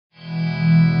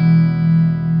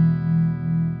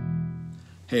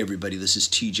Hey everybody, this is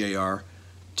TJR.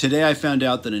 Today I found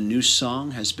out that a new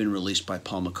song has been released by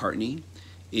Paul McCartney.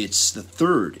 It's the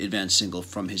third advanced single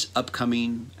from his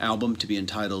upcoming album to be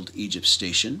entitled Egypt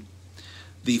Station.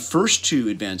 The first two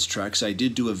advanced tracks, I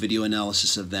did do a video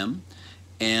analysis of them,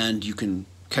 and you can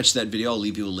catch that video. I'll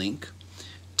leave you a link.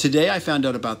 Today I found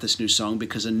out about this new song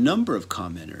because a number of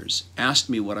commenters asked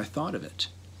me what I thought of it.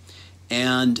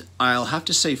 And I'll have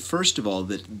to say, first of all,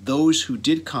 that those who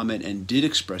did comment and did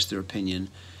express their opinion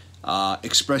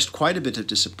expressed quite a bit of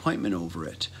disappointment over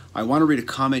it. I want to read a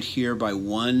comment here by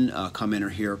one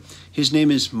commenter here. His name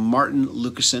is Martin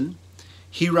Lucasen.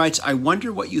 He writes, "I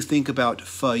wonder what you think about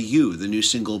Fuh You, the new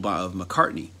single of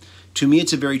McCartney. To me,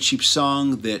 it's a very cheap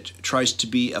song that tries to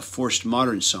be a forced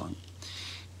modern song."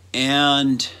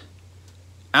 And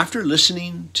after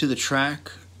listening to the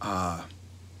track,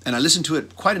 and I listened to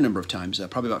it quite a number of times,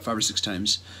 probably about 5 or 6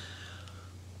 times,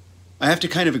 I have to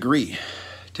kind of agree,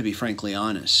 to be frankly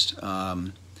honest.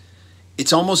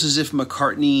 It's almost as if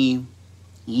McCartney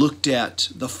looked at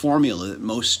the formula that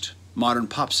most modern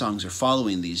pop songs are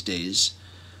following these days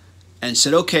and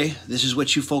said, okay, this is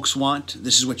what you folks want,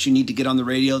 this is what you need to get on the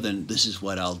radio, then this is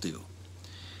what I'll do.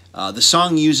 The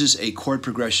song uses a chord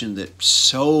progression that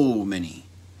so many,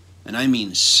 and I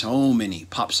mean so many,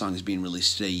 pop songs being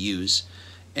released today use.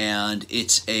 And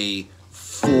it's a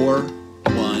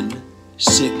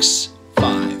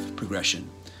 4-1-6-5 progression.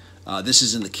 This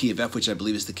is in the key of F, which I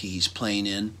believe is the key he's playing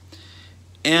in.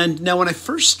 And now when the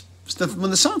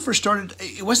song first started,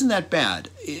 it wasn't that bad.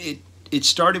 It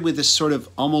started with this sort of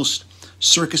almost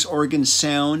circus organ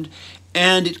sound,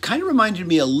 and it kind of reminded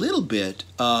me a little bit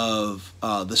of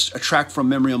a track from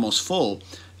Memory Almost Full,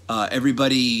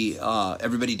 Everybody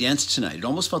Danced Tonight. It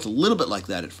almost felt a little bit like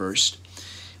that at first.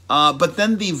 But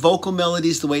then the vocal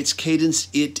melodies, the way it's cadenced,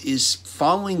 it is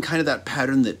following kind of that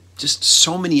pattern that just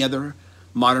so many other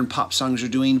modern pop songs are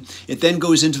doing. It then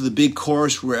goes into the big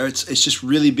chorus where it's just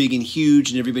really big and huge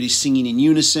and everybody's singing in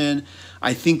unison.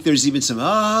 I think there's even some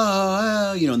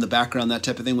in the background, that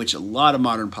type of thing, which a lot of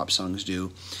modern pop songs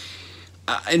do.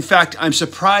 In fact, I'm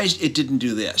surprised it didn't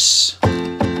do this.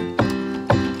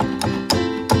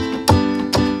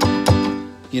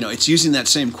 It's using that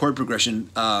same chord progression.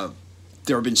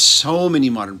 There have been so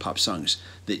many modern pop songs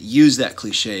that use that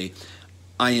cliche.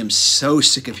 I am so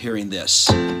sick of hearing this.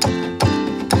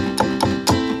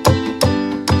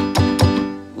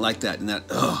 Like that, and that,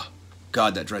 oh,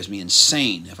 God, that drives me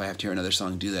insane if I have to hear another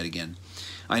song do that again.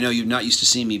 I know you're not used to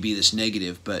seeing me be this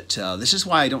negative, but this is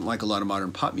why I don't like a lot of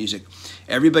modern pop music.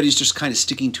 Everybody's just kind of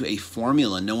sticking to a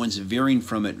formula. No one's veering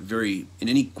from it in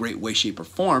any great way, shape, or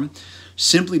form,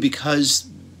 simply because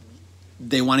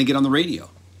they want to get on the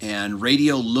radio. And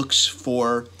radio looks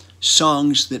for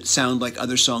songs that sound like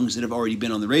other songs that have already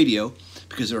been on the radio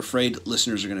because they're afraid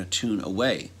listeners are going to tune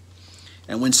away.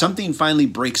 And when something finally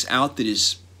breaks out that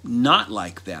is not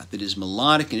like that is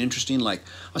melodic and interesting, like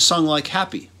a song like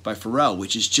Happy by Pharrell,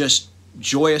 which is just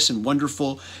joyous and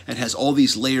wonderful and has all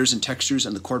these layers and textures,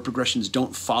 and the chord progressions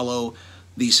don't follow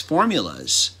these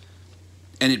formulas,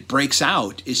 and it breaks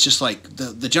out, it's just like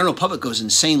the general public goes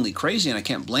insanely crazy, and I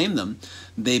can't blame them.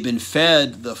 They've been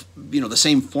fed the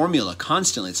same formula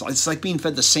constantly. It's like being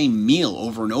fed the same meal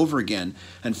over and over again,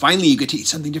 and finally you get to eat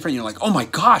something different, and you're like, oh my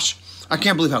gosh, I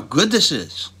can't believe how good this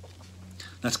is.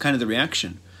 That's kind of the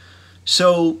reaction.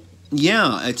 So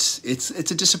yeah, it's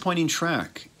a disappointing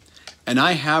track. And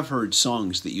I have heard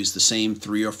songs that use the same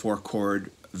 3 or 4 chord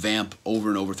vamp over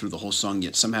and over through the whole song,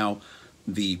 yet somehow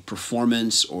the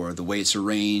performance or the way it's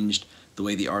arranged, the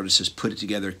way the artist has put it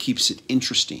together keeps it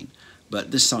interesting. But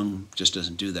this song just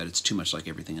doesn't do that. It's too much like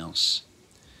everything else.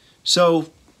 So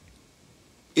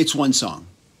it's one song.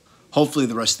 Hopefully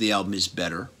the rest of the album is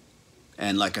better.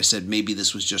 And like I said, maybe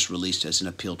this was just released as an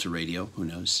appeal to radio. Who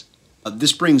knows?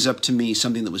 This brings up to me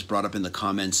something that was brought up in the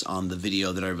comments on the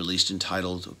video that I released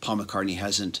entitled Paul McCartney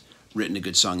Hasn't Written a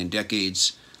Good Song in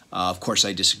Decades. Of course,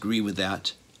 I disagree with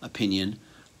that opinion,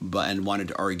 and wanted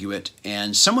to argue it.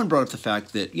 And someone brought up the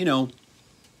fact that,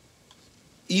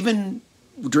 even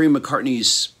during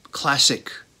McCartney's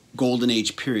classic golden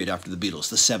age period after the Beatles,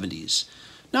 the 70s,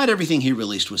 not everything he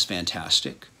released was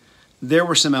fantastic. There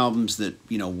were some albums that,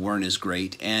 weren't as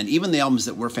great, and even the albums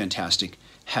that were fantastic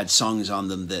had songs on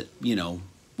them that,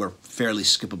 were fairly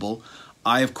skippable.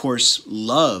 I, of course,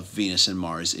 love Venus and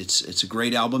Mars. It's a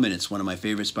great album, and it's one of my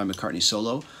favorites by McCartney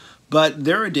solo. But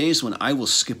there are days when I will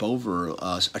skip over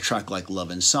a track like Love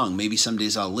and Song. Maybe some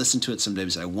days I'll listen to it, some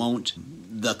days I won't.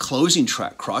 The closing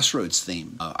track, Crossroads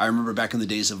theme, I remember back in the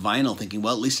days of vinyl thinking,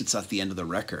 well, at least it's at the end of the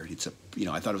record. I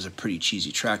thought it was a pretty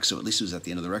cheesy track, so at least it was at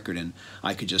the end of the record, and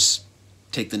I could just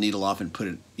take the needle off and put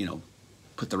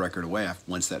put the record away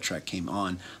once that track came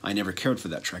on. I never cared for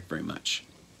that track very much.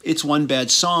 It's one bad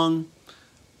song.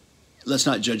 Let's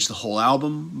not judge the whole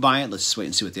album by it. Let's just wait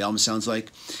and see what the album sounds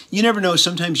like. You never know.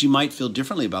 Sometimes you might feel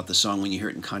differently about the song when you hear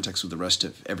it in context with the rest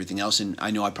of everything else. And I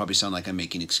know I probably sound like I'm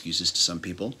making excuses to some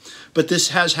people, but this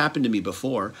has happened to me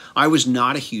before. I was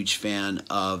not a huge fan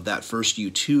of that first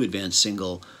U2 advanced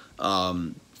single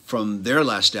from their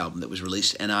last album that was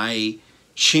released, and I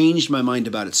changed my mind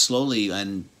about it slowly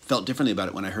and felt differently about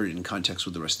it when I heard it in context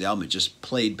with the rest of the album. It just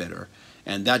played better,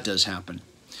 and that does happen.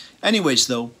 Anyways,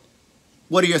 though,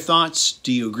 what are your thoughts?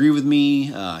 Do you agree with me?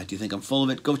 Do you think I'm full of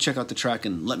it? Go check out the track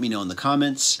and let me know in the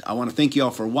comments. I want to thank you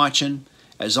all for watching.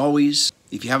 As always,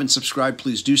 if you haven't subscribed,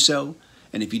 please do so.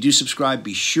 And if you do subscribe,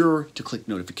 be sure to click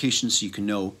notifications so you can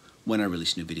know when I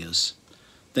release new videos.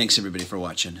 Thanks, everybody, for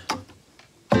watching.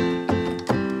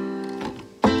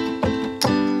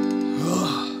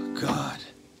 Oh, God.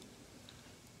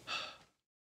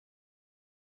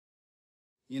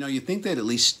 You know, you'd think they'd at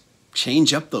least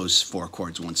change up those 4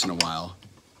 chords once in a while.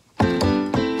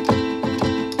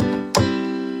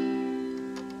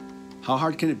 How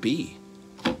hard can it be?